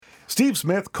Steve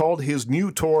Smith called his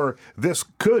new tour This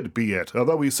Could Be It,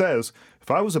 although he says,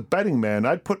 if I was a betting man,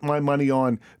 I'd put my money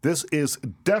on This Is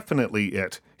Definitely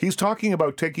It. He's talking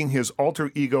about taking his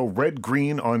alter ego Red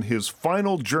Green on his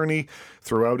final journey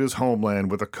throughout his homeland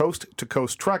with a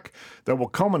coast-to-coast trek that will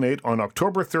culminate on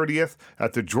October 30th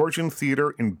at the Georgian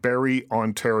Theatre in Barrie,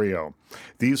 Ontario.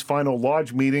 These final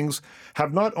lodge meetings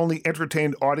have not only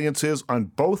entertained audiences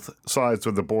on both sides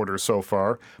of the border so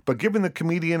far, but given the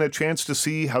comedian a chance to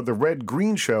see how the Red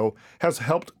Green show has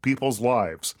helped people's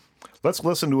lives. Let's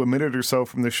listen to a minute or so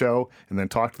from the show and then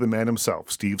talk to the man himself,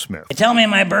 Steve Smith. They tell me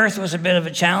my birth was a bit of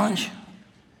a challenge.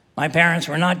 My parents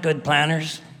were not good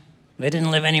planners. They didn't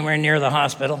live anywhere near the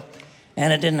hospital,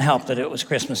 and it didn't help that it was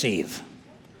Christmas Eve.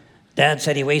 Dad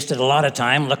said he wasted a lot of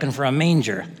time looking for a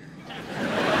manger.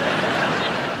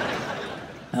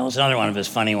 That was another one of his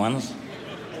funny ones.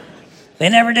 They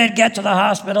never did get to the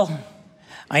hospital.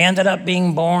 I ended up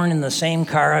being born in the same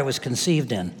car I was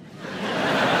conceived in.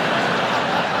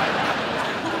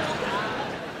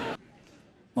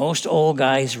 Most old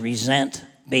guys resent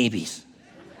babies.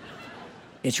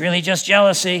 It's really just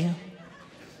jealousy.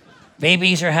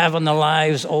 Babies are having the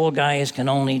lives old guys can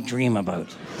only dream about.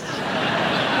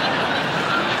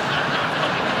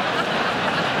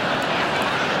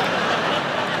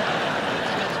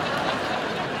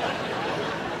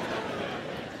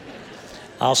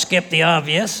 I'll skip the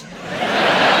obvious.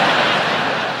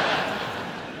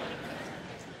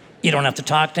 You don't have to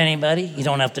talk to anybody. You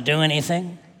don't have to do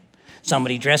anything.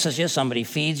 Somebody dresses you, somebody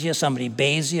feeds you, somebody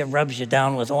bathes you, rubs you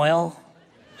down with oil.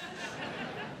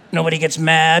 Nobody gets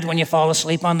mad when you fall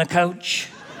asleep on the couch.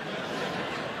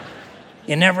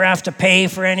 You never have to pay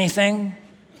for anything.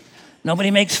 Nobody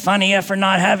makes fun of you for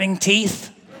not having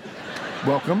teeth.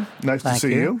 Welcome. Nice to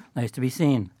see you. Nice to be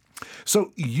seen.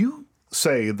 So you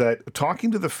say that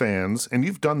talking to the fans, and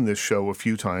you've done this show a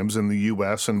few times in the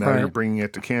U.S., and now you're bringing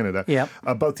it to Canada,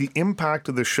 about the impact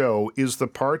of the show is the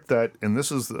part that, and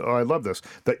this is, I love this,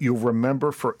 that you'll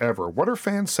remember forever. What are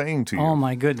fans saying to you? Oh,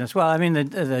 my goodness. Well, I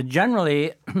mean,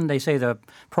 generally, they say the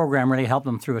program really helped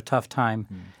them through a tough time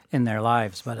in their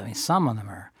lives, but I mean, some of them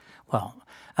are, well,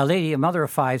 a mother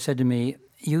of five said to me,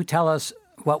 you tell us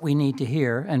what we need to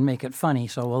hear and make it funny,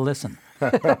 so we'll listen.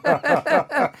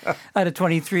 I had a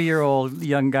 23-year-old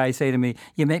young guy say to me,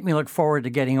 you make me look forward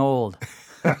to getting old.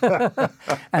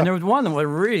 And there was one that was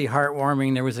really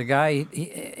heartwarming. There was a guy,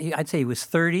 I'd say he was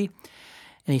 30,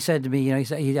 and he said to me, he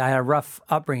said he had a rough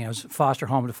upbringing. It was foster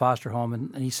home to foster home,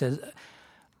 and he says,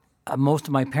 most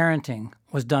of my parenting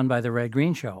was done by the Red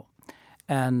Green Show.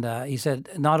 And he said,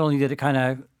 not only did it kind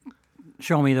of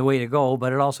show me the way to go,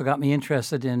 but it also got me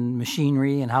interested in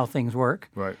machinery and how things work.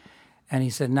 Right. And he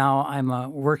said, now I'm a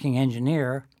working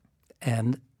engineer,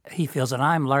 and he feels that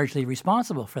I'm largely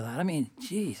responsible for that. I mean,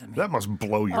 geez. That must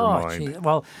blow your mind. Geez.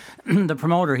 Well, the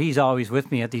promoter, he's always with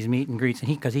me at these meet and greets, and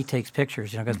because he takes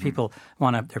pictures, because people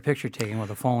want their picture taken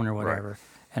with a phone or whatever,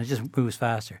 and it just moves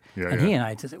faster. He and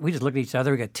I, we just look at each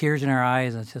other, we got tears in our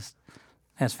eyes, and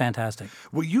that's fantastic.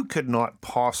 Well, you could not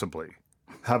possibly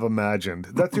have imagined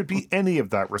that there'd be any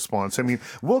of that response. I mean,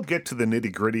 we'll get to the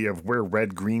nitty-gritty of where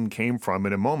Red Green came from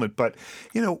in a moment, but,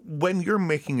 when you're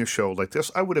making a show like this,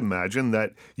 I would imagine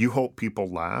that you hope people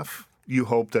laugh. You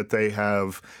hope that they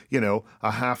have,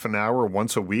 a half an hour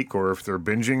once a week, or if they're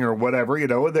binging or whatever,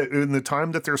 in the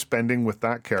time that they're spending with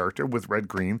that character, with Red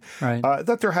Green,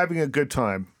 that they're having a good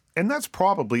time. And that's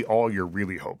probably all you're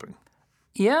really hoping.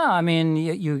 Yeah, I mean,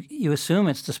 you assume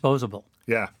it's disposable.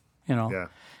 Yeah. Yeah.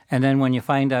 And then when you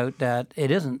find out that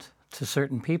it isn't to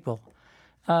certain people,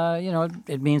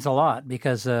 it means a lot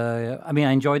because, I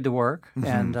enjoyed the work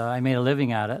and I made a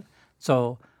living at it.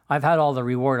 So I've had all the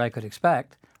reward I could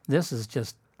expect. This is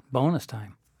just bonus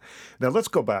time. Now let's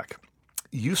go back.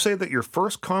 You say that your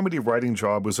first comedy writing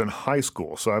job was in high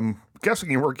school. So I'm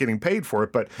guessing you weren't getting paid for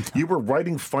it, but you were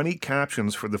writing funny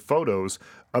captions for the photos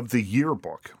of the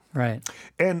yearbook. Right.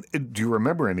 And do you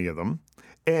remember any of them?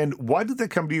 And why did they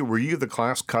come to you? Were you the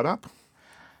class cut up?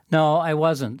 No, I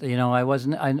wasn't. I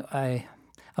wasn't. A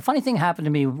funny thing happened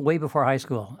to me way before high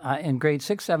school. In grade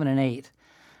 6, 7, and 8,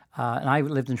 and I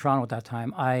lived in Toronto at that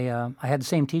time, I had the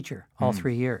same teacher all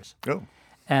 3 years. Oh.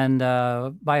 And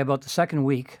by about the second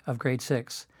week of grade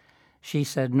 6, she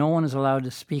said, no one is allowed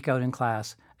to speak out in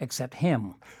class except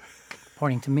him,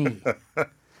 pointing to me.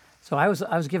 So I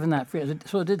was given that freedom.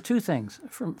 So it did two things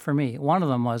for me. One of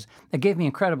them was it gave me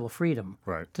incredible freedom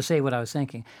to say what I was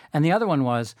thinking. And the other one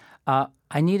was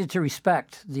I needed to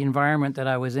respect the environment that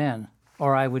I was in,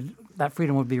 or that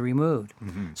freedom would be removed.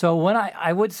 Mm-hmm. So when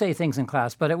I would say things in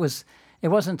class, but it was it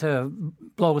wasn't to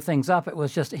blow things up. It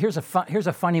was just here's a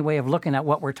funny way of looking at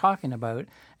what we're talking about,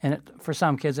 and for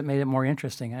some kids it made it more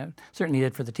interesting. And it certainly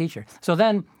did for the teacher. So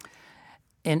then,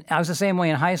 I was the same way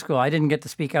in high school. I didn't get to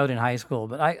speak out in high school,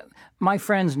 but my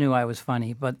friends knew I was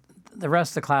funny, but the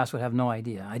rest of the class would have no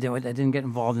idea. I didn't get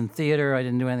involved in theater. I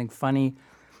didn't do anything funny.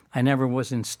 I never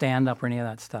was in stand-up or any of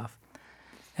that stuff.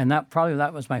 And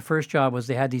that was my first job. Was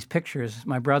they had these pictures.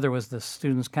 My brother was the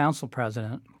students' council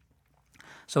president,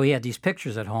 so he had these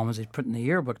pictures at home as he's putting the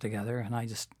yearbook together, and I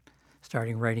just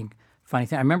started writing funny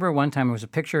things. I remember one time there was a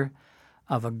picture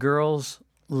of a girl's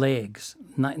legs,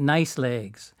 nice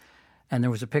legs, and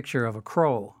there was a picture of a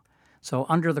crow. So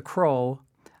under the crow,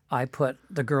 I put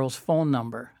the girl's phone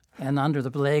number, and under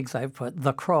the legs, I put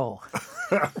the crow.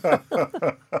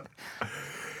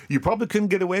 You probably couldn't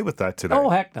get away with that today. Oh,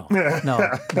 heck no. No.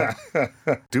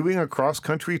 Doing a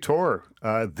cross-country tour.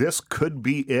 This could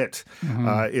be it.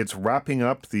 It's wrapping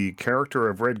up the character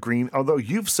of Red Green, although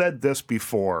you've said this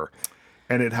before,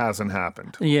 and it hasn't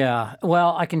happened. Yeah.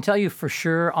 Well, I can tell you for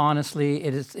sure, honestly,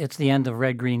 it's the end of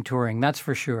Red Green touring. That's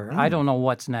for sure. I don't know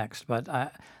what's next,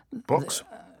 but... Books?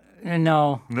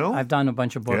 No. No? I've done a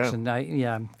bunch of books, and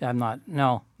I'm not...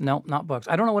 No, not books.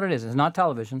 I don't know what it is. It's not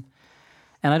television.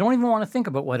 And I don't even want to think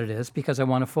about what it is because I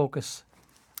want to focus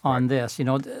on this. You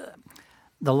know,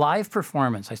 the live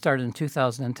performance, I started in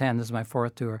 2010, this is my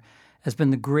fourth tour, has been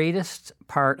the greatest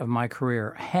part of my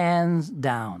career, hands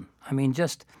down. I mean,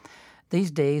 just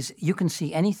these days, you can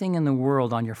see anything in the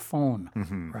world on your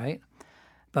phone, right?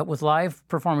 But with live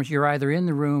performance, you're either in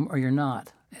the room or you're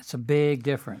not. It's a big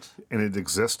difference. And it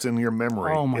exists in your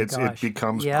memory. Oh, my gosh. It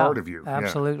becomes part of you.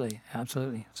 Absolutely,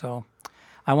 absolutely. So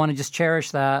I want to just cherish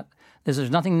that.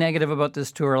 There's nothing negative about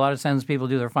this tour. A lot of times people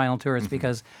do their final tour. It's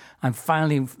because I'm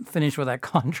finally finished with that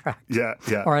contract. Yeah.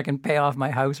 Or I can pay off my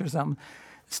house or something.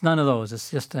 It's none of those. It's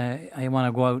just I want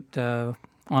to go out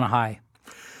on a high.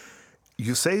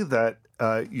 You say that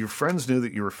your friends knew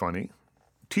that you were funny.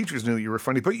 Teachers knew that you were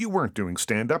funny, but you weren't doing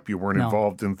stand-up. You weren't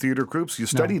involved in theater groups. You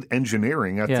studied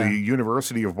engineering at the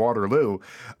University of Waterloo.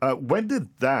 When did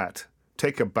that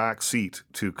take a back seat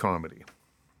to comedy?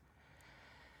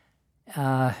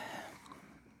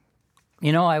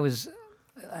 You know, I'm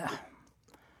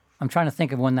trying to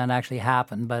think of when that actually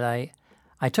happened, but I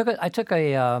took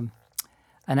an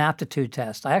aptitude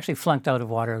test. I actually flunked out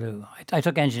of Waterloo. I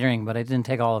took engineering, but I didn't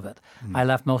take all of it. I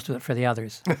left most of it for the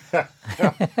others.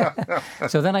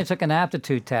 So then I took an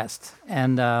aptitude test,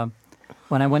 and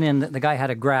when I went in, the guy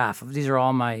had a graph. These are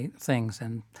all my things,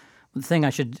 and the thing I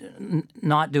should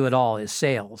not do at all is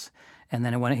sales. And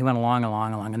then he went along,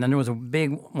 and then there was a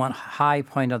big one high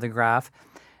point of the graph.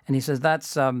 And he says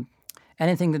that's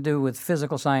anything to do with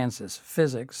physical sciences,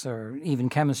 physics, or even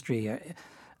chemistry,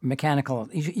 mechanical.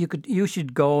 You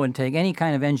should go and take any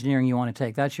kind of engineering you want to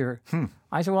take. That's your.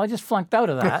 I said, well, I just flunked out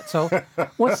of that. So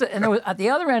what's the, and there was, at the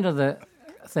other end of the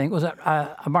thing was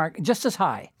a mark just as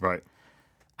high. Right.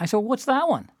 I said, well, what's that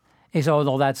one? He said, oh,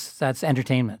 no, that's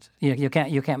entertainment. You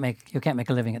can't make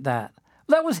a living at that.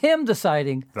 Well, that was him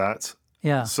deciding. That's.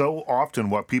 Yeah. So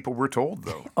often what people were told,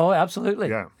 though. Oh, absolutely.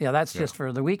 Yeah. Yeah, that's just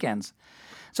for the weekends.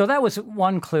 So that was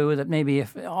one clue that maybe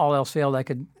if all else failed, I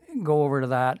could go over to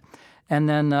that. And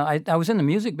then I was in the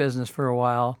music business for a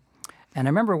while. And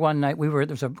I remember one night there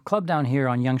was a club down here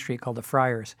on Yonge Street called the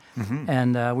Friars.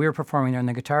 And we were performing there, and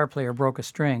the guitar player broke a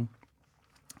string.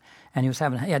 And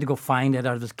he had to go find it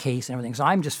out of his case and everything. So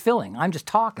I'm just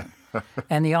talking.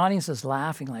 And the audience is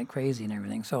laughing like crazy and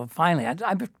everything. So finally,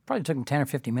 I probably took him 10 or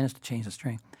 15 minutes to change the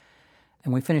string.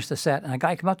 And we finished the set, and a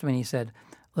guy came up to me and he said,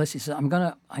 "Listen," he said, I'm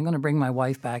gonna bring my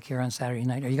wife back here on Saturday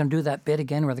night. Are you gonna do that bit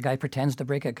again where the guy pretends to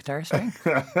break a guitar string?"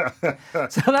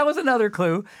 So that was another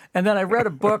clue. And then I read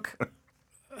a book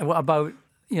about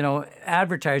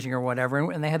advertising or whatever,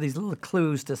 and they had these little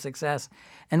clues to success.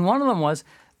 And one of them was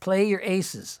play your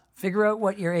aces. Figure out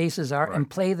what your aces are and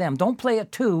play them. Don't play a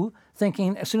two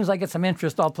thinking as soon as I get some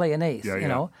interest, I'll play an ace, you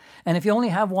know. And if you only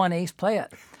have one ace, play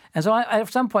it. And so at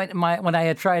some point when I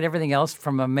had tried everything else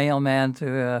from a mailman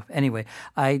to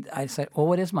I said, well,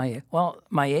 what is my ace? Well,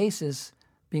 my ace is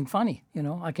being funny.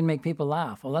 I can make people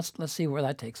laugh. Well, let's see where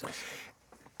that takes us.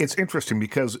 It's interesting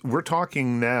because we're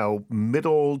talking now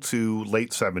middle to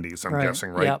late 70s, I'm guessing,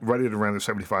 right? Yep. Right at around the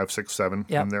 75, 6, 7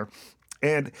 Yep. in there.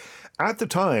 And at the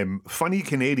time, funny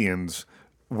Canadians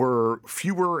were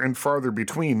fewer and farther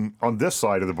between on this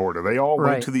side of the border. They all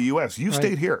went to the U.S. You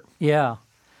stayed here. Yeah.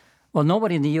 Well,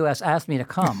 nobody in the U.S. asked me to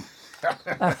come.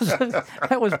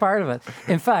 That was part of it.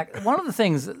 In fact, one of the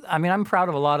things, I'm proud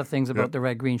of a lot of things about the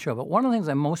Red Green Show, but one of the things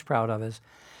I'm most proud of is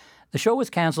the show was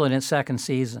canceled in its second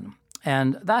season.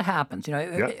 And that happens.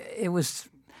 It was,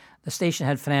 the station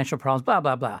had financial problems, blah,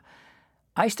 blah, blah.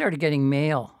 I started getting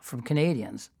mail from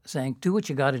Canadians saying, "Do what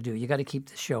you got to do. You got to keep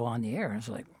this show on the air." And it's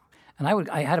like, and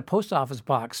I had a post office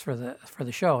box for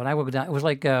the show, and I would go down. It was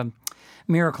like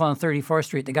Miracle on 34th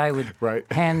Street. The guy would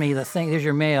hand me the thing. Here's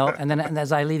your mail, and then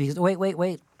as I leave, he says,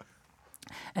 "Wait,"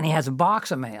 and he has a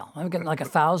box of mail. I'm getting like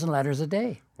 1,000 letters a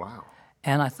day. Wow.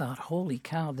 And I thought, holy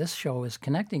cow, this show is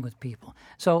connecting with people.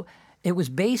 So it was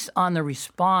based on the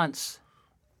response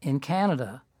in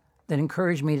Canada that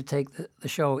encouraged me to take the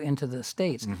show into the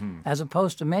States, as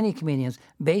opposed to many comedians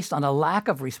based on a lack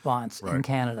of response in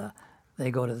Canada.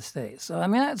 They go to the States. So, I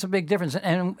mean, that's a big difference.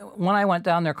 And when I went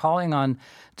down there calling on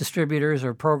distributors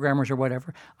or programmers or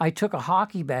whatever, I took a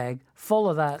hockey bag full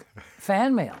of that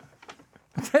fan mail.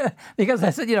 Because I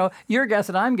said, you're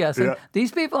guessing, I'm guessing. Yeah.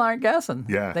 These people aren't guessing.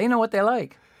 Yeah. They know what they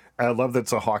like. I love that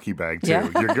it's a hockey bag, too. Yeah.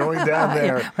 You're going down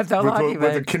there with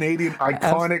a Canadian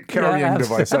iconic carrying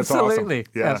device. That's absolutely.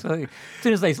 awesome. Yeah. Absolutely. As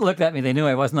soon as they looked at me, they knew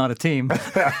I was not a team.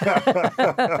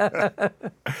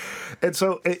 And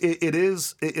so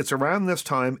it's around this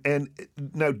time. And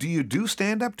now, do you do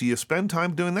stand-up? Do you spend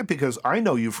time doing that? Because I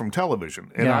know you from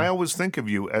television, and I always think of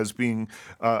you as being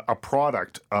a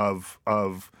product of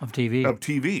TV. Of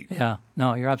TV. Yeah,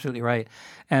 no, you're absolutely right.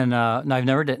 And I've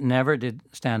never did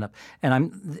stand up.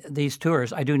 And these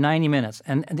tours, I do 90 minutes.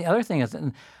 And the other thing is,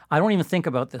 and I don't even think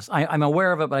about this. I'm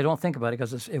aware of it, but I don't think about it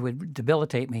because it would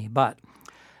debilitate me. But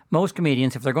most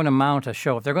comedians, if they're going to mount a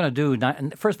show, if they're going to do,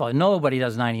 first of all, nobody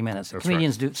does 90 minutes. That's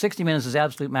Comedians do 60 minutes is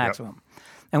absolute maximum. Yep.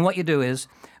 And what you do is,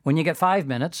 when you get 5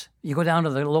 minutes, you go down to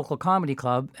the local comedy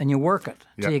club and you work it.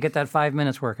 So you get that 5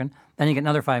 minutes working, then you get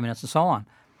another 5 minutes and so on.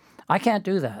 I can't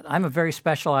do that. I'm a very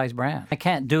specialized brand. I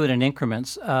can't do it in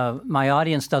increments. My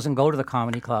audience doesn't go to the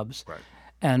comedy clubs. Right.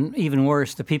 And even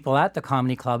worse, the people at the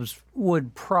comedy clubs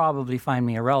would probably find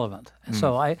me irrelevant.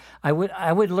 So I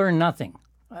would learn nothing,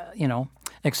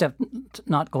 except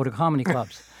not go to comedy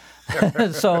clubs.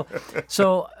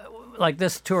 So like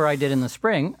this tour I did in the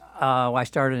spring, I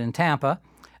started in Tampa,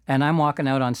 and I'm walking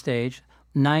out on stage,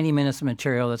 90 minutes of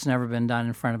material that's never been done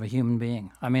in front of a human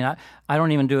being. I mean, I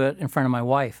don't even do it in front of my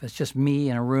wife. It's just me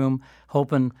in a room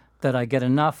hoping that I get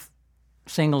enough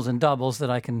singles and doubles that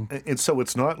I can... And so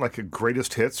it's not like a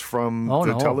greatest hits from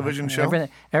the television show?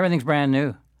 Everything's brand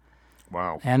new.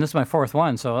 Wow. And this is my fourth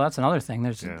one, so that's another thing.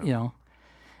 There's,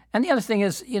 And the other thing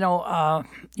is,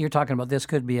 you're talking about this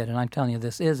could be it, and I'm telling you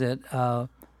this is it.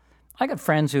 I got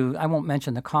friends who, I won't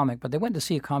mention the comic, but they went to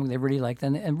see a comic they really liked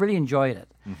and really enjoyed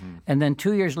it. Mm-hmm. And then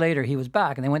 2 years later, he was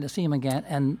back, and they went to see him again,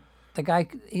 and the guy,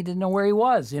 he didn't know where he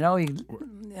was, I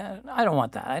don't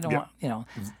want that. I don't want.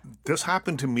 This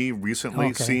happened to me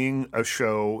recently, seeing a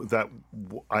show that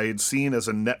I had seen as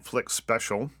a Netflix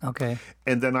special. Okay.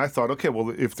 And then I thought, okay, well,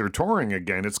 if they're touring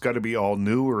again, it's got to be all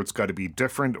new, or it's got to be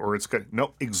different, or it's got,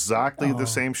 exactly the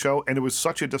same show. And it was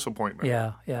such a disappointment.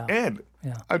 Yeah. And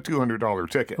a $200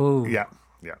 ticket. Ooh. Yeah.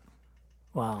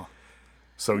 Wow.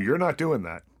 So you're not doing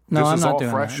that. No, I'm not all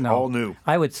doing fresh, that. No. all new.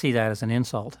 I would see that as an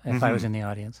insult if I was in the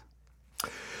audience.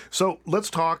 So let's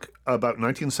talk about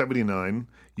 1979.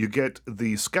 You get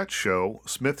the sketch show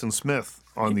Smith and Smith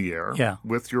on the air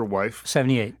with your wife.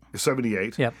 78.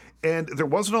 78. Yep. And there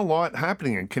wasn't a lot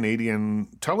happening in Canadian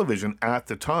television at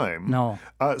the time. No.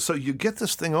 So you get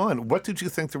this thing on. What did you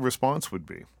think the response would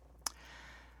be?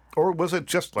 Or was it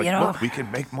just like, look, we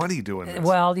can make money doing this?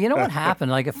 Well, you know what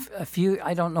happened? Like a few,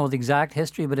 I don't know the exact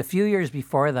history, but a few years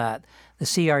before that, the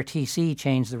CRTC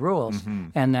changed the rules.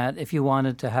 And that if you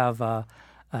wanted to have a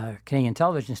Canadian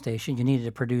television station, you needed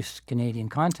to produce Canadian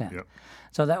content. Yep.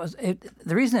 So that was it.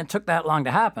 The reason it took that long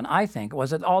to happen, I think,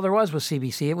 was that all there was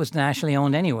CBC. It was nationally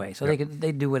owned anyway, so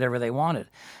they'd do whatever they wanted.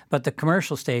 But the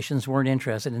commercial stations weren't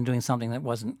interested in doing something that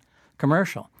wasn't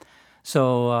commercial.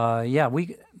 So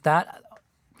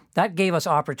that gave us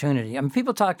opportunity. I mean,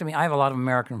 people talk to me. I have a lot of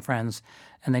American friends,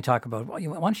 and they talk about, well,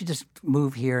 why don't you just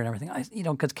move here and everything?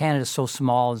 Because Canada's so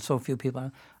small and so few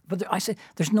people. But I say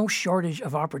there's no shortage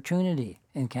of opportunity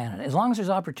in Canada. As long as there's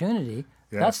opportunity,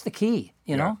 that's the key,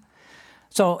 you know?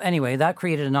 So anyway, that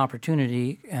created an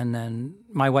opportunity, and then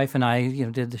my wife and I,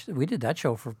 we did that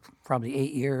show for probably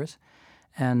 8 years,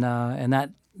 and that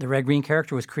the Red Green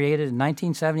character was created in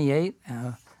 1978.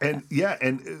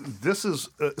 And this is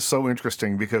so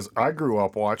interesting because I grew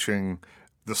up watching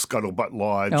the Scuttlebutt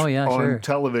Lodge on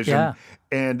television. Yeah.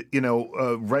 And,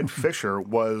 Red Fisher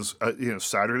was,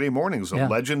 Saturday mornings, a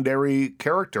legendary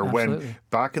character. Absolutely. When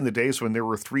back in the days when there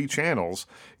were 3 channels,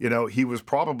 he was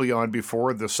probably on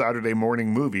before the Saturday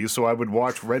morning movies. So I would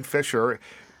watch Red Fisher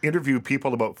interview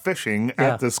people about fishing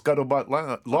at the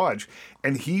Scuttlebutt Lodge.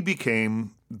 And he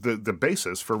became the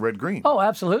basis for Red Green. Oh,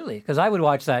 absolutely. Because I would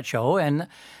watch that show, and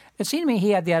it seemed to me he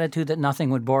had the attitude that nothing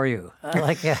would bore you.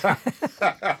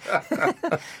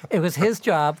 It was his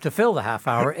job to fill the half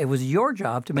hour. It was your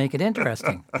job to make it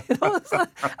interesting.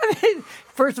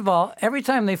 First of all, every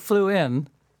time they flew in,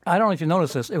 I don't know if you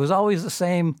noticed this, it was always the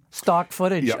same stock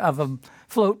footage of a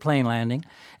float plane landing.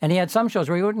 And he had some shows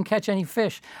where he wouldn't catch any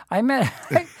fish. I met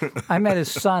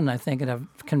his son, I think, at a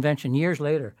convention years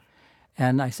later.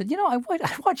 And I said, I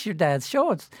watched your dad's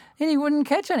show, and he wouldn't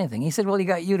catch anything. He said, well, he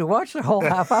got you to watch the whole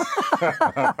half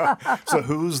hour. So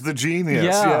who's the genius?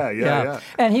 Yeah.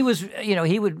 And he was,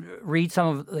 he would read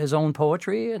some of his own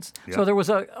poetry. So there was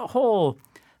a whole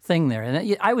thing there.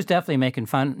 And I was definitely making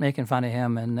fun of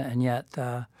him, and yet...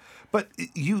 But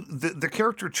the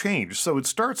character changed, so it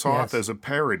starts off as a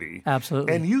parody.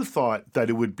 Absolutely. And you thought that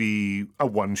it would be a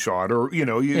one-shot, or,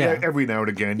 every now and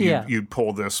again you'd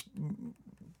pull this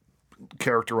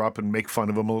character up and make fun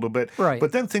of him a little bit. Right.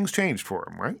 But then things changed for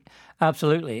him, right?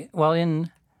 Absolutely. Well, I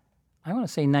want to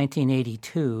say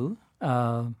 1982,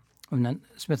 when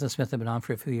Smith & Smith had been on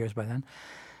for a few years by then,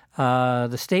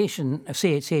 the station,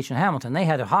 CHCH in Hamilton, they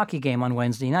had a hockey game on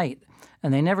Wednesday night,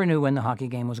 and they never knew when the hockey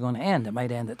game was going to end. It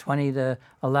might end at 20 to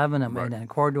 11, it might end at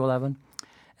quarter to 11.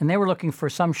 And they were looking for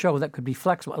some show that could be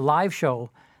flexible, a live show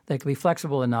that could be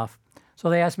flexible enough. So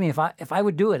they asked me if I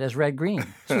would do it as Red Green.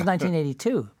 This was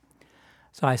 1982.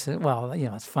 So I said, well,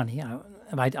 it's funny.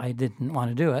 I didn't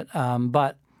want to do it,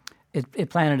 but it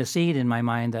planted a seed in my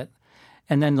mind that,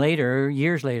 and then later,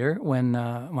 years later, when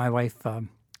my wife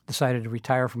decided to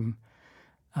retire from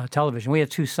television, we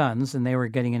had two sons, and they were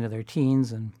getting into their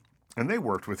teens, and they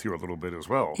worked with you a little bit as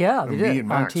well. Yeah, they did. Me and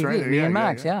Max, on TV. right? Me and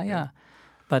Max, yeah.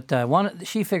 But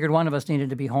she figured one of us needed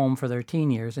to be home for their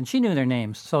teen years, and she knew their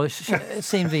names, so it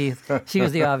seemed to be she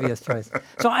was the obvious choice.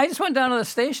 So I just went down to the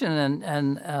station,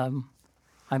 and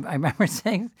I remember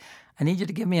saying, I need you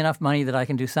to give me enough money that I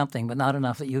can do something, but not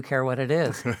enough that you care what it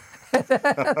is.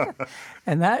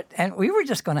 and we were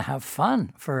just going to have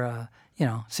fun for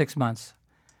 6 months.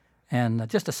 And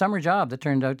just a summer job that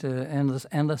turned out to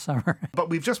endless summer. But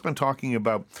we've just been talking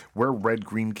about where Red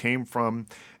Green came from,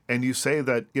 and you say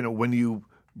that, when you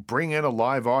bring in a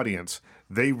live audience,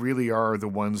 they really are the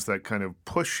ones that kind of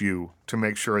push you to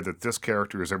make sure that this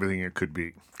character is everything it could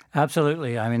be.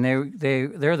 Absolutely. I mean,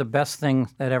 they're the best thing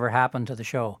that ever happened to the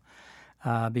show,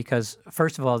 because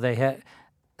first of all, they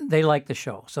liked the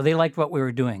show, so they liked what we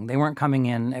were doing. They weren't coming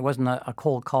in; it wasn't a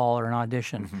cold call or an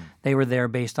audition. Mm-hmm. They were there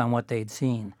based on what they'd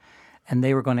seen, and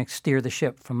they were going to steer the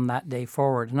ship from that day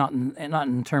forward. Not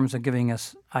in terms of giving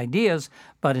us ideas,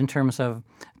 but in terms of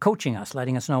coaching us,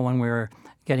 letting us know when we were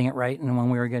getting it right and when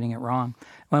we were getting it wrong.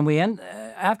 When we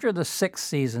after the 6th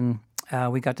season,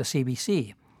 we got to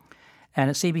CBC. And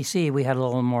at CBC, we had a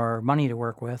little more money to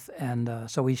work with, and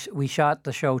so we shot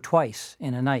the show twice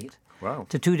in a night. Wow.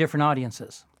 To two different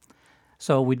audiences.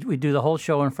 So we'd do the whole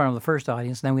show in front of the first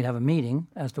audience, then we'd have a meeting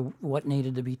as to what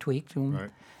needed to be tweaked.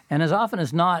 Right. And as often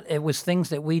as not, it was things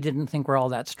that we didn't think were all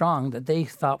that strong that they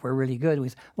thought were really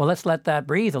good. Let's let that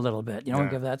breathe a little bit, and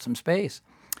give that some space.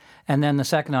 And then the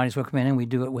second audience would come in and we'd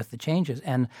do it with the changes.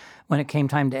 And when it came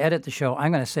time to edit the show,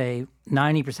 I'm going to say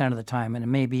 90% of the time, and it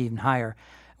may be even higher,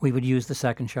 we would use the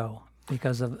second show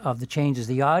because of the changes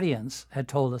the audience had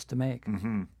told us to make.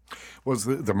 Mm-hmm. Was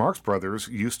the Marx Brothers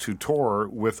used to tour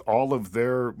with all of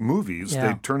their movies. Yeah.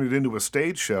 They'd turn it into a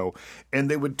stage show, and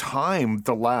they would time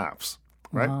the laughs,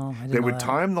 right? Oh, I didn't they know would that.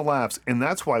 time the laughs, and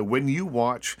that's why when you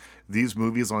watch these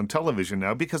movies on television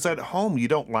now, because at home you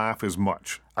don't laugh as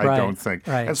much, I Right, don't think.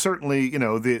 right. And certainly,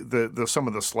 the some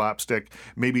of the slapstick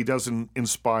maybe doesn't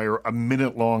inspire a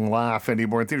minute-long laugh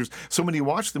anymore in theaters. So when you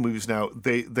watch the movies now,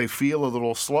 they feel a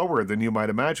little slower than you might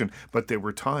imagine, but they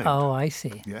were timed. Oh, I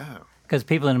see. Yeah. Because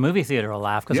people in a movie theater will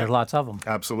laugh because there's lots of them.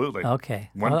 Absolutely. Okay.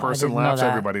 One Well, I person didn't know laughs,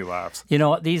 that. everybody laughs.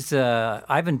 These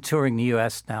I've been touring the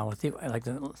U.S. now with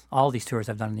all these tours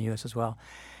I've done in the U.S. as well,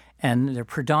 and they're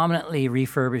predominantly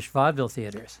refurbished vaudeville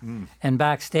theaters. And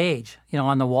backstage,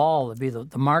 on the wall would be the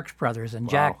Marx Brothers and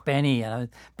Jack Benny and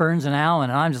Burns and Allen,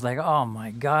 and I'm just like, oh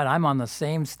my God, I'm on the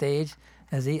same stage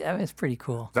as he. I mean, it's pretty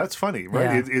cool. That's funny,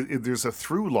 right? Yeah. There's a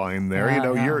through line there.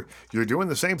 Yeah. You're doing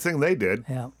the same thing they did.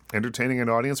 Yeah. Entertaining an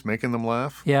audience, making them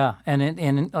laugh. Yeah, and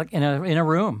in a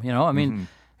room, I mean,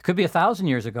 it could be 1,000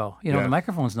 years ago. The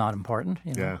microphone's not important.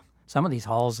 Yeah. Some of these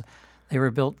halls, they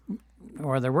were built,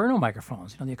 or there were no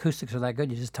microphones. The acoustics are that good.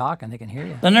 You just talk and they can hear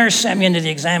you. The nurse sent me into the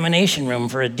examination room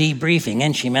for a debriefing,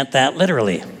 and she meant that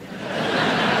literally.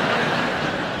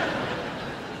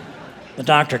 The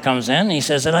doctor comes in, and he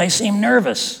says that I seem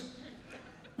nervous.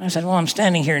 I said, well, I'm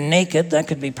standing here naked. That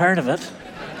could be part of it.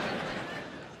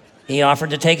 He offered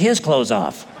to take his clothes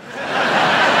off.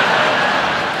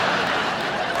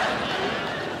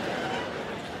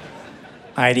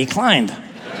 I declined.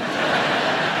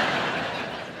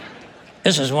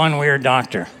 This is one weird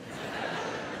doctor.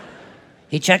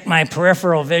 He checked my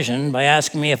peripheral vision by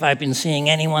asking me if I've been seeing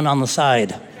anyone on the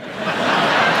side.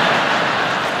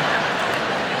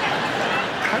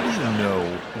 How do you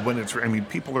know when it's, I mean,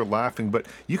 people are laughing, but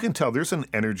you can tell there's an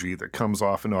energy that comes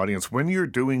off an audience. When you're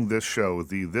doing this show,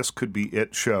 the This Could Be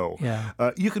It show, Yeah.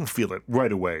 You can feel it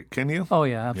right away, can you? Oh,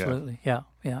 yeah, absolutely. Yeah.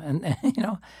 And you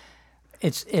know,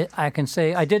 I can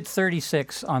say I did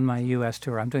 36 on my U.S.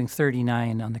 tour. I'm doing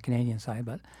 39 on the Canadian side,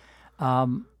 but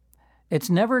it's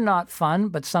never not fun,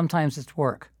 but sometimes it's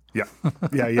work. Yeah.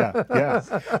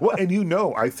 Well, and you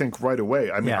know, I think right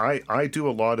away. I mean, Yeah. I do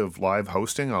a lot of live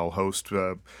hosting. I'll host,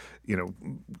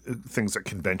 things at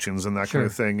conventions and that kind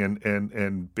of Sure. thing,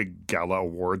 and big gala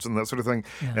awards and that sort of thing.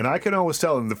 And I can always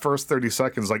tell in the first 30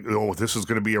 seconds, like, oh, this is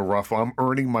going to be a rough. I'm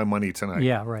earning my money tonight.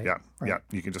 Yeah, right, Yeah, right. yeah.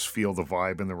 You can just feel the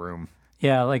vibe in the room.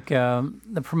 Yeah, like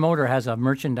the promoter has a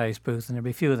merchandise booth, and there'll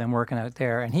be a few of them working out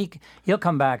there, and he'll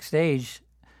come backstage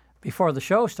before the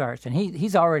show starts, and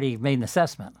he's already made an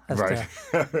assessment as Right.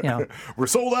 to, you know. We're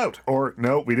sold out, or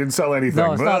no, we didn't sell anything.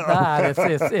 No, it's not that.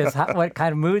 It's what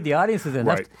kind of mood the audience is in.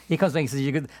 Right. He comes in and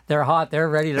says, they're hot, they're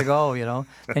ready to go, you know.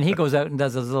 And he goes out and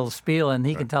does his little spiel, and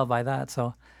he can tell by that.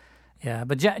 So, yeah.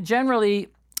 But generally,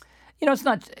 you know, it's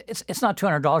not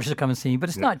 $200 to come and see me, but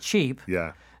it's not cheap.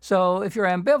 Yeah. So if you're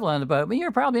ambivalent about me,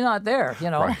 you're probably not there, you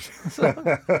know. Right.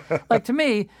 So, like to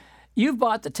me, you've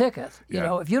bought the ticket. You Yeah.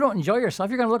 know, if you don't enjoy yourself,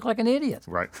 you're going to look like an idiot.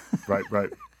 Right.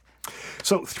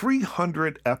 So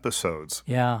 300 episodes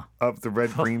Yeah. of the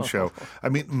Red Green Show. I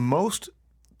mean, most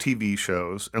TV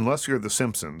shows, unless you're The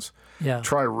Simpsons, Yeah.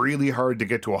 try really hard to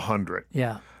get to 100.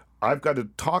 Yeah. I've got a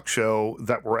talk show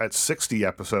that we're at 60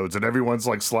 episodes, and everyone's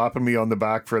like slapping me on the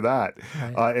back for that.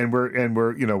 Right. And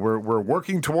we're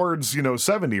working towards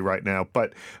 70 right now.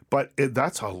 But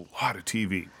that's a lot of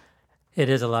TV. It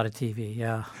is a lot of TV,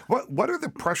 yeah. What are the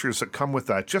pressures that come with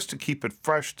that, just to keep it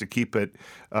fresh, to keep it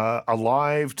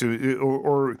alive,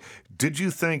 or did you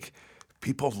think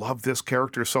people love this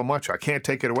character so much I can't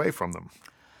take it away from them?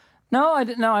 No,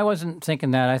 I wasn't thinking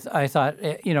that. I thought,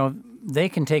 they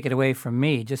can take it away from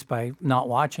me just by not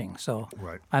watching. So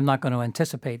Right. I'm not going to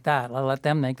anticipate that. I'll let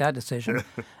them make that decision.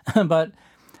 But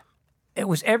it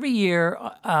was every year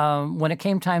when it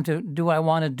came time to, do I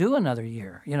want to do another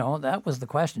year? You know, that was the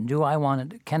question.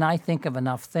 Can I think of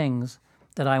enough things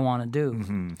that I want to do?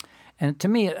 Mm-hmm. And to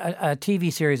me, a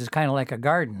TV series is kind of like a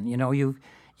garden. You know, you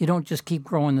don't just keep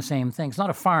growing the same thing. It's not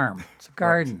a farm. It's a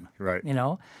garden. Right. You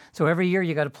know, so every year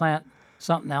you got to plant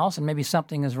something else, and maybe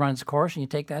something has run its course, and you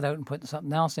take that out and put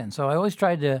something else in. So I always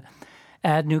tried to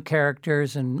add new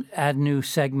characters and add new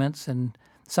segments, and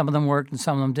some of them worked and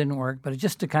some of them didn't work. But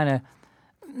just to kind of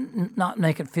not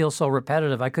make it feel so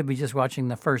repetitive. I could be just watching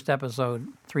the first episode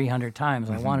 300 times.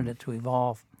 I wanted it to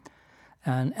evolve.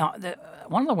 And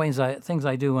one of the things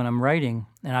I do when I'm writing,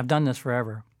 and I've done this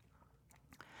forever,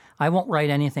 I won't write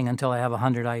anything until I have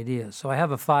 100 ideas. So I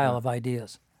have a file of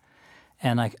ideas.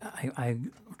 And I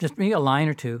just maybe a line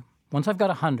or two. Once I've got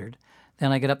 100,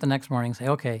 then I get up the next morning and say,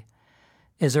 okay,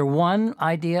 is there one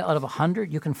idea out of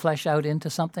 100 you can flesh out into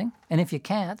something? And if you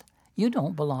can't, you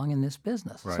don't belong in this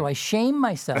business. Right. So I shame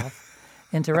myself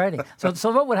into writing.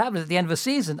 So what would happen at the end of a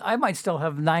season, I might still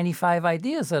have 95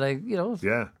 ideas that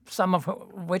Yeah. some of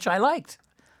which I liked.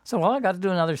 So I got to do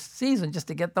another season just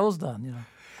to get those done,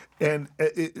 And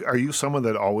are you someone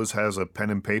that always has a pen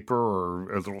and paper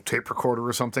or a little tape recorder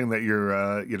or something that you're,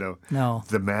 No.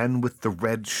 the man with the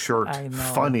red shirt, I know.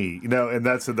 funny, and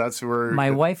that's where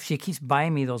My wife, she keeps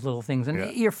buying me those little things. And Yeah.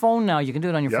 your phone now, you can do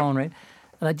it on your Yep. phone, right?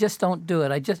 But I just don't do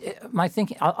it. My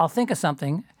thinking, I'll think of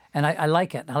something, and I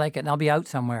like it, and I'll be out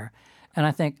somewhere. And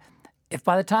I think, if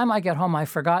by the time I get home I've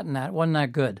forgotten that, wasn't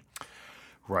that good?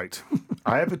 Right.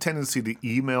 I have a tendency to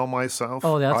email myself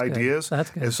Oh, that's good. ideas.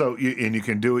 That's good. And so you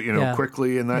can do it, Yeah.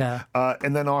 quickly and that. Yeah.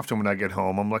 And then often when I get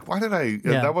home, I'm like, why did I?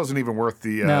 Yeah. That wasn't even worth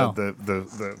the No.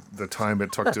 the time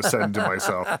it took to send to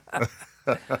myself.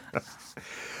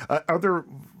 Are there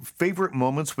favorite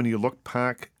moments when you look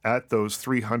back at those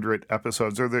 300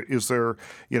 episodes? Is there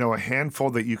a handful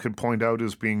that you could point out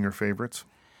as being your favorites?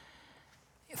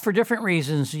 For different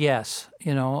reasons, yes.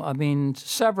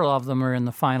 Several of them are in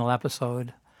the final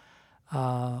episode.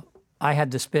 I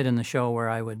had this bit in the show where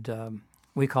I would,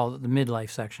 we called it the midlife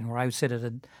section, where I would sit at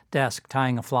a desk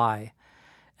tying a fly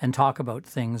and talk about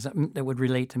things that would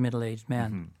relate to middle-aged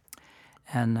men.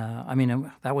 And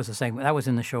that was a segment that was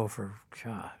in the show for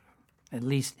at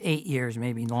least 8 years,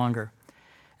 maybe longer.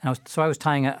 And I was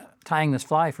tying this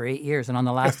fly for 8 years, and on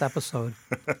the last episode,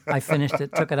 I finished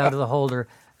it, took it out of the holder,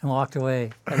 and walked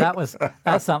away. And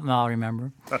that's something I'll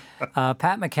remember.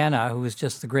 Pat McKenna, who was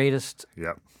just the greatest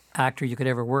Yep. actor you could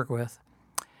ever work with,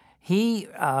 he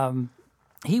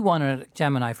won a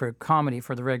Gemini for comedy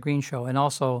for the Red Green Show and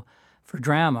also for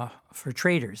drama for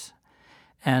Traders.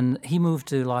 And he moved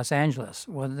to Los Angeles.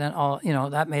 Well, then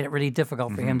that made it really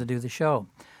difficult for him to do the show.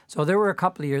 So there were a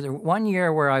couple of years. There, one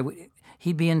year where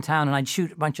he'd be in town and I'd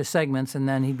shoot a bunch of segments and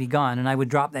then he'd be gone, and I would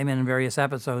drop them in various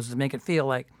episodes to make it feel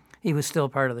like he was still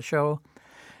part of the show.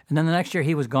 And then the next year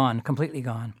he was gone, completely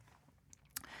gone.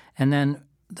 And then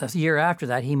the year after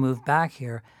that he moved back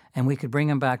here, and we could bring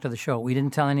him back to the show. We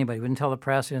didn't tell anybody. We didn't tell the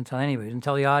press. We didn't tell anybody. We didn't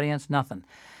tell the audience. Nothing.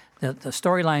 The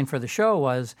storyline for the show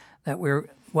was that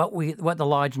what the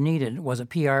lodge needed was a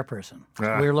PR person.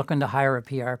 Ah. We were looking to hire a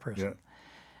PR person. Yeah.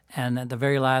 And at the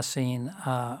very last scene,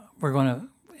 we're going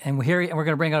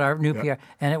to bring out our new PR,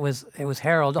 and it was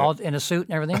Harold all in a suit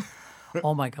and everything.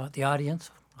 Oh my God, the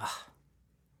audience,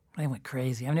 they went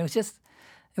crazy. I mean, it was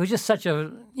just such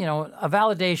a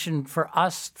validation for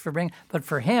us but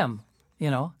for him,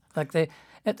 like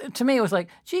to me it was like,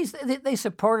 geez, they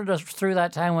supported us through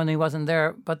that time when he wasn't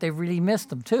there, but they really missed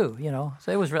him too,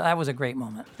 So that was a great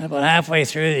moment. About halfway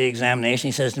through the examination,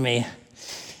 he says to me,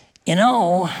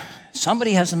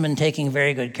 somebody hasn't been taking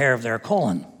very good care of their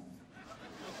colon.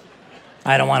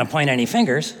 I don't want to point any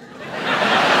fingers.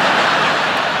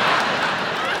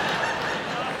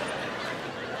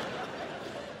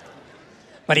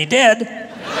 But he did.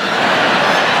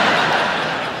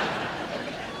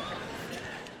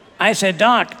 I said,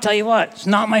 Doc, tell you what, it's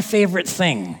not my favorite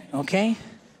thing, okay?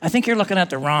 I think you're looking at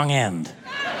the wrong end.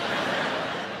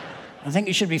 I think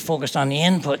you should be focused on the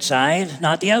input side,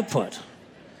 not the output.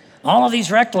 All of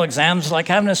these rectal exams are like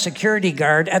having a security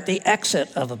guard at the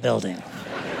exit of a building.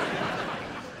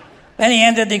 Then he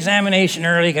ended the examination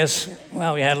early because,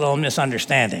 we had a little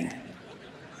misunderstanding.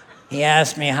 He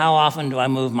asked me, how often do I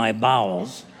move my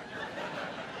bowels?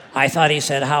 I thought he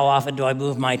said, how often do I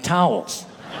move my towels?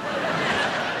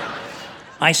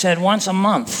 I said, once a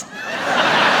month.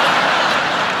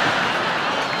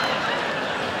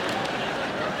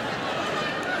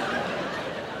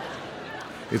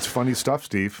 It's funny stuff,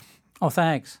 Steve. Oh,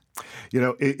 thanks.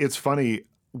 It's funny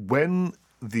when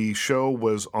the show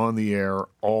was on the air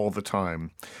all the time,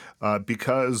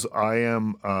 because I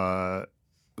am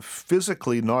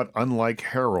physically not unlike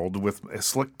Harold with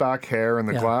slicked back hair and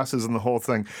the glasses and the whole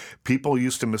thing. People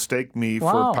used to mistake me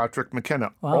for Patrick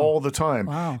McKenna all the time.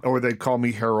 Wow. Or they'd call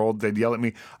me Harold. They'd yell at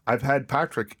me. I've had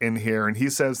Patrick in here, and he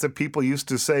says that people used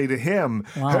to say to him,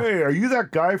 hey, are you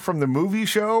that guy from the movie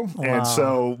show? Wow. And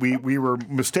so we were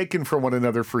mistaken for one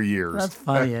another for years. That's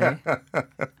funny, eh?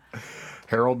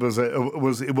 Harold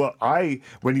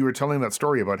when you were telling that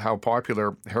story about how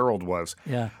popular Harold was,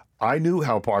 I knew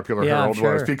how popular Harold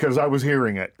was because I was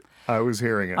hearing it.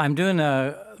 I'm doing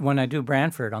when I do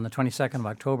Brantford on the 22nd of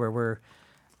October, we're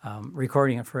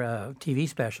recording it for a TV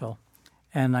special,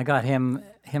 and I got him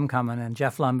coming, and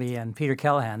Jeff Lumby and Peter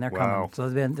Callahan, they're coming, so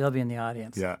they'll be in the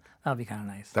audience. Yeah, that'll be kind of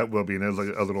nice. That will be a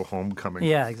little homecoming.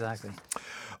 Yeah, exactly.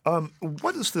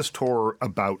 What is this tour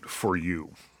about for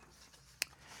you?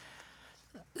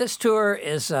 This tour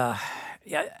is,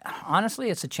 honestly,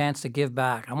 it's a chance to give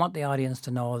back. I want the audience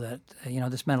to know that,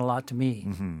 this meant a lot to me.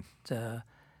 Mm-hmm.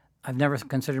 I've never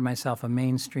considered myself a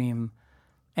mainstream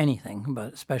anything,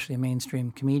 but especially a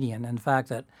mainstream comedian. And the fact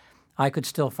that I could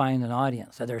still find an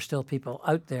audience, that there are still people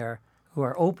out there who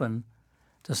are open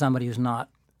to somebody who's not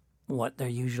what they're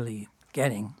usually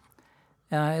getting,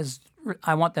 I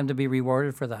want them to be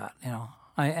rewarded for that,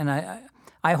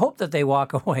 I hope that they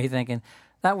walk away thinking,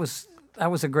 that was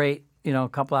a great,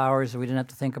 couple hours. We didn't have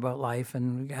to think about life,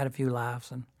 and we had a few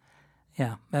laughs, and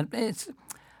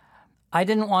I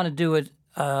didn't want to do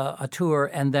a tour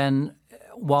and then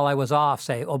while I was off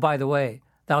say, oh, by the way,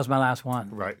 that was my last one.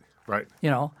 Right.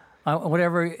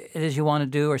 Whatever it is you want to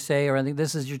do or say or anything,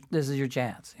 this is your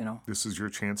chance. This is your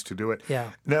chance to do it.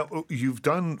 Yeah. Now you've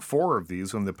done 4 of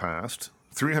these in the past.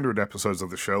 300 episodes of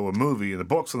the show, a movie, and the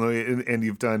books, and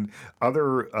you've done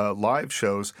other live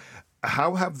shows.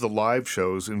 How have the live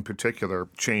shows in particular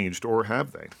changed, or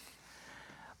have they?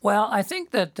 Well, I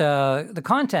think that the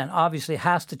content obviously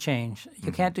has to change.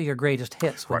 You can't do your greatest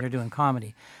hits when you're doing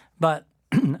comedy. But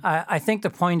I think the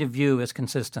point of view is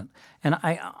consistent. And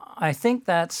I think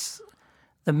that's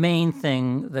the main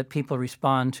thing that people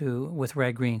respond to with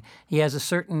Red Green. He has a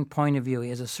certain point of view. He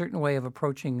has a certain way of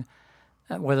approaching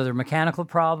whether they're mechanical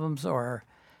problems or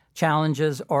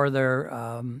challenges or they're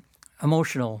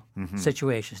emotional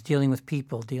situations, dealing with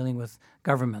people, dealing with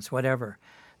governments, whatever.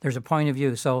 There's a point of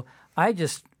view. So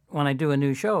when I do a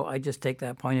new show, I just take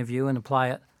that point of view and apply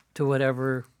it to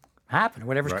whatever happened,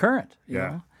 whatever's current. You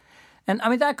know? And I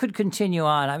mean that could continue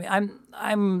on. I mean,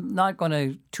 I'm not going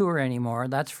to tour anymore.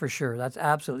 That's for sure. That's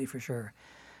absolutely for sure.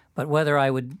 But whether I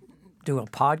would do a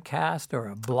podcast or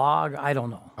a blog, I don't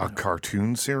know. A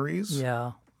cartoon series?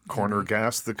 Yeah. Corner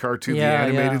Gas, the cartoon, the Yeah,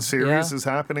 animated yeah, series yeah. is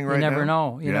happening right You now. never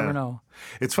know. You Yeah. never know.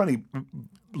 It's funny,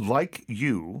 like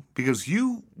you, because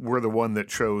you were the one that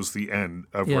chose the end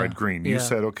of Yeah, Red Green. You yeah.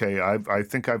 said, okay, I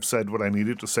think I've said what I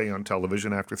needed to say on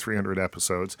television after 300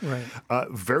 episodes. Right.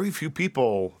 Very few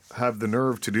people have the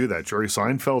nerve to do that. Jerry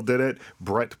Seinfeld did it.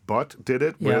 Brett Butt did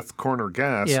it Yeah. with Corner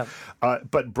Gas. Yeah.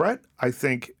 But Brett, I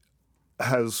think,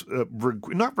 has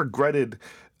not regretted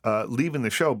leaving the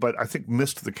show, but I think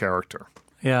missed the character.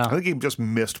 Yeah. I think he just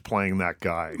missed playing that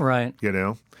guy. Right. You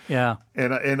know? Yeah.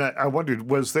 And I wondered,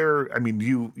 was there, I mean,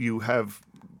 you have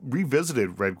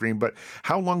revisited Red Green, but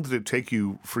how long did it take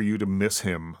you for you to miss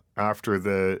him after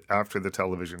the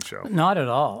television show? Not at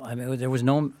all. I mean, there was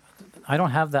no. I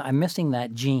don't have that. I'm missing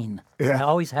that gene. Yeah. I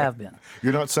always have been.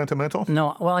 You're not sentimental?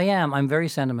 No. Well, I am. I'm very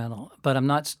sentimental, but I'm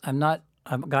not. I'm a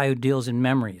guy who deals in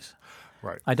memories.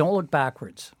 Right. I don't look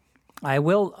backwards. I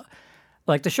will,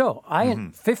 like the show.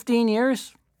 In 15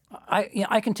 years,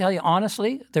 I can tell you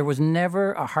honestly, there was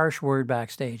never a harsh word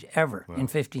backstage ever in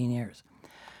 15 years.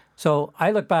 So I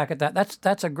look back at that.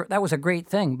 That was a great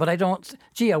thing. But I don't.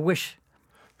 Gee, I wish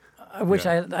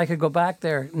I could go back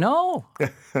there. No,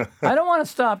 I don't want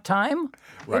to stop time.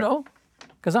 Right. You know,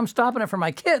 because I'm stopping it for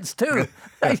my kids too.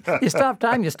 You stop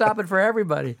time, you stop it for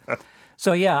everybody.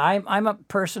 So yeah, I'm a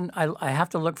person. I have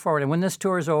to look forward. And when this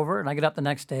tour is over and I get up the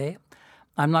next day,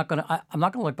 I'm not gonna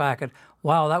look back at,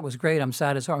 wow, that was great. I'm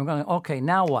satisfied. I'm going, okay,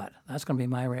 now what? That's going to be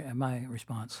my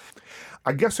response.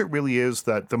 I guess it really is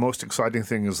that the most exciting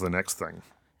thing is the next thing.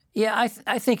 Yeah,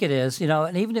 I think it is. You know,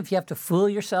 and even if you have to fool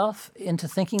yourself into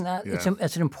thinking that, Yeah.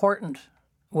 it's an important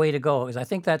way to go. Because I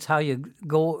think that's how you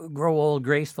grow old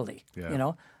gracefully. Yeah. You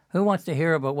know, who wants to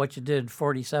hear about what you did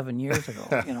 47 years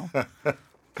ago? You know,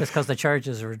 just because the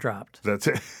charges were dropped. That's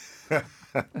it.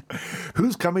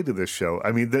 Who's coming to this show?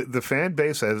 I mean, the fan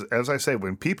base, as I say,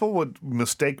 when people would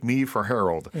mistake me for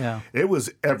Harold, Yeah. it was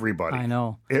everybody. I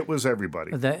know. It was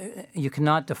everybody. You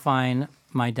cannot define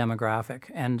my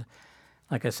demographic. And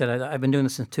like I said, I've been doing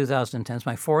this since 2010. It's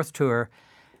my fourth tour.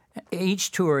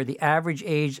 Each tour, the average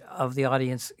age of the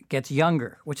audience gets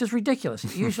younger, which is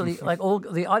ridiculous. Usually,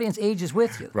 the audience ages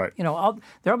with you. Right. You know,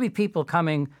 there'll be people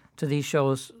coming to these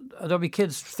shows. There'll be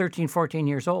kids 13, 14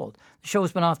 years old. The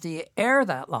show's been off the air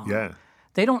that long. Yeah.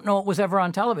 They don't know it was ever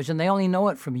on television. They only know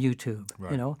it from YouTube.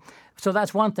 Right. You know, so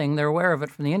that's one thing. They're aware of it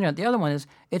from the internet. The other one is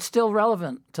it's still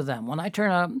relevant to them. When I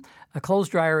turn a clothes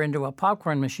dryer into a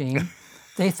popcorn machine,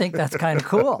 they think that's kind of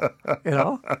cool. You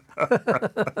know.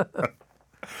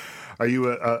 Are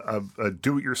you a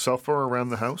do-it-yourselfer around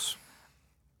the house?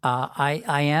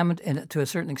 I am to a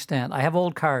certain extent. I have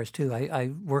old cars too.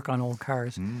 I work on old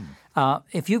cars.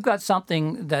 If you've got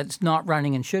something that's not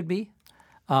running and should be,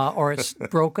 or it's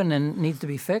broken and needs to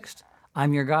be fixed,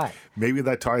 I'm your guy. Maybe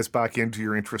that ties back into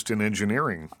your interest in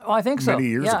engineering. Oh, I think so. Many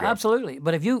years yeah, ago. absolutely.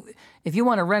 But if you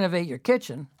want to renovate your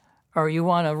kitchen, or you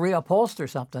want to reupholster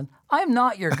something, I'm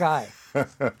not your guy.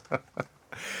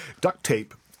 Duct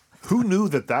tape. Who knew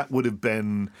that would have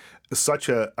been such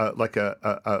a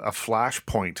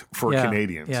flashpoint for Yeah,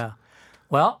 Canadians? Yeah.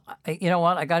 Well, you know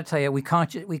what? I got to tell you, we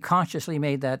consciously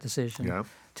made that decision Yeah.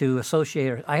 to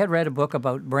associate. I had read a book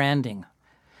about branding,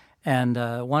 and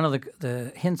one of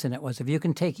the hints in it was if you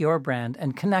can take your brand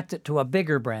and connect it to a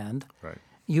bigger brand, Right.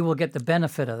 you will get the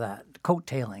benefit of that,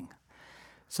 coattailing.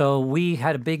 So we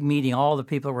had a big meeting. All the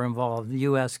people were involved, the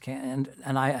U.S. and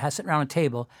I had sitting around a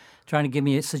table trying to give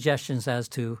me suggestions as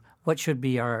to what should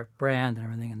be our brand and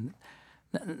everything.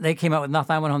 And they came out with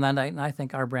nothing. I went home that night, and I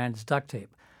think our brand is duct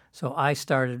tape. So I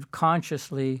started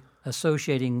consciously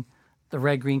associating the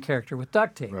red green character with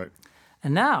duct tape. Right.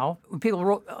 And now, when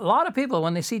a lot of people,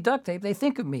 when they see duct tape, they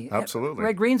think of me. Absolutely.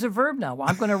 Red green's a verb now. Well,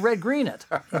 I'm going to red green it.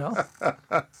 You know.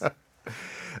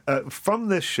 From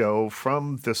this show,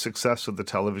 from the success of the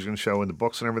television show and the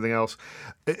books and everything else,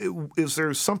 is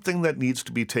there something that needs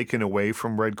to be taken away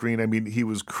from Red Green? I mean, he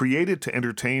was created to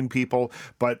entertain people,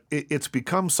 but it's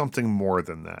become something more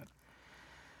than that.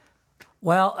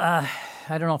 Well, I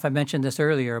don't know if I mentioned this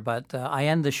earlier, but I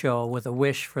end the show with a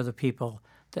wish for the people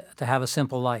to have a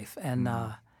simple life, and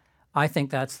I think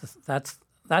that's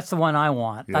the one I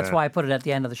want. That's Yeah. why I put it at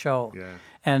the end of the show. Yeah.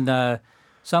 And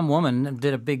some woman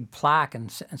did a big plaque and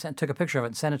took a picture of it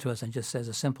and sent it to us, and just says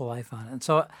 "A Simple Life" on it. And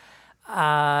so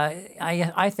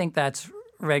I think that's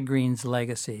Red Green's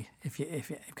legacy.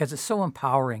 Because it's so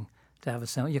empowering to have a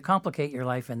simple. You complicate your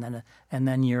life, and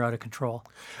then you're out of control.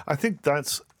 I think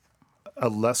that's a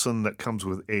lesson that comes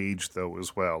with age, though,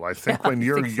 as well. I think when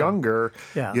you're younger,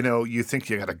 Yeah. you think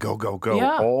you got to go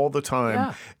Yeah. all the time.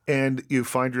 Yeah. And you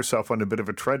find yourself on a bit of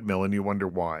a treadmill and you wonder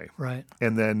why. Right.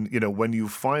 And then, when you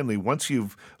finally, once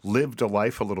you've lived a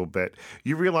life a little bit,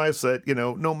 you realize that,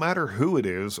 no matter who it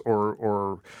is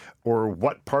or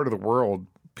what part of the world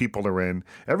people are in,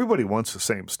 everybody wants the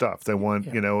same stuff. They want,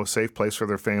 a safe place for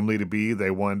their family to be.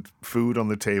 They want food on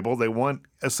the table. They want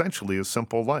essentially a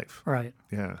simple life. Right.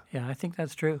 Yeah. Yeah, I think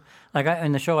that's true. Like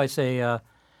in the show, I say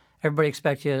everybody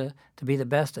expects you to be the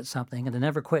best at something and to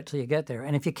never quit till you get there.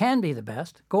 And if you can be the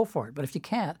best, go for it. But if you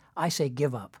can't, I say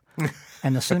give up.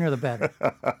 And the sooner the better.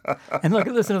 And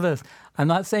listen to this. I'm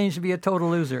not saying you should be a total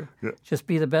loser. Yeah. Just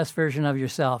be the best version of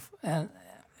yourself.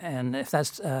 And if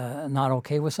that's not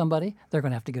okay with somebody, they're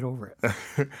going to have to get over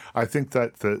it. I think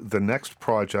that the next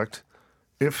project,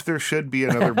 if there should be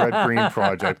another Red Green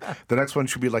project, the next one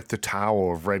should be like the Tao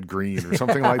of Red Green or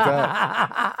something like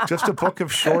that. Just a book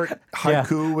of short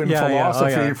haiku and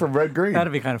philosophy from Red Green.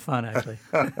 That'd be kind of fun, actually.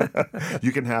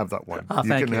 You can have that one. Oh,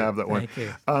 thank you. Have that one.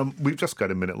 Thank you. We've just got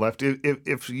a minute left.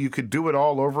 If you could do it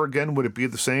all over again, would it be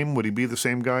the same? Would he be the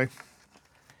same guy?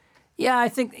 Yeah, I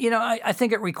think I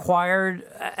think it required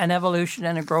an evolution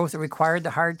and a growth. It required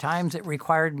the hard times. It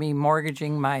required me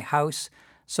mortgaging my house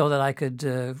so that I could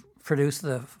produce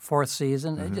the fourth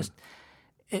season.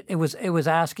 Mm-hmm. It was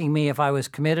asking me if I was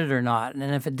committed or not, and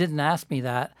if it didn't ask me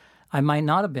that, I might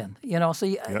not have been.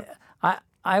 Yep.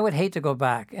 I would hate to go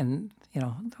back and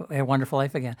A Wonderful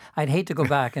Life again. I'd hate to go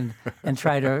back and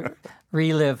try to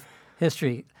relive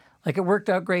history. Like, it worked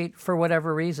out great for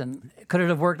whatever reason. Could it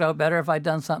have worked out better if I'd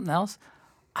done something else?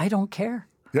 I don't care.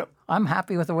 Yep. I'm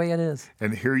happy with the way it is.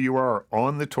 And here you are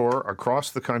on the tour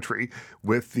across the country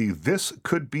with the This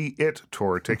Could Be It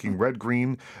tour, taking Red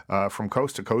Green from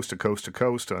coast to coast to coast to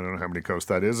coast. I don't know how many coasts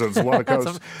that is. It's a lot of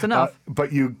coasts. It's enough.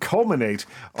 But you culminate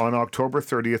on October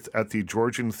 30th at the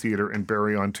Georgian Theatre in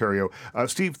Barrie, Ontario.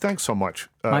 Steve, thanks so much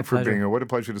My for pleasure. being here. What a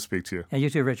pleasure to speak to you. Yeah, you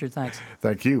too, Richard. Thanks.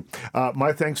 Thank you.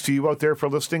 My thanks to you out there for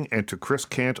listening and to Chris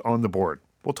Cant on the board.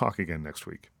 We'll talk again next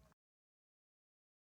week.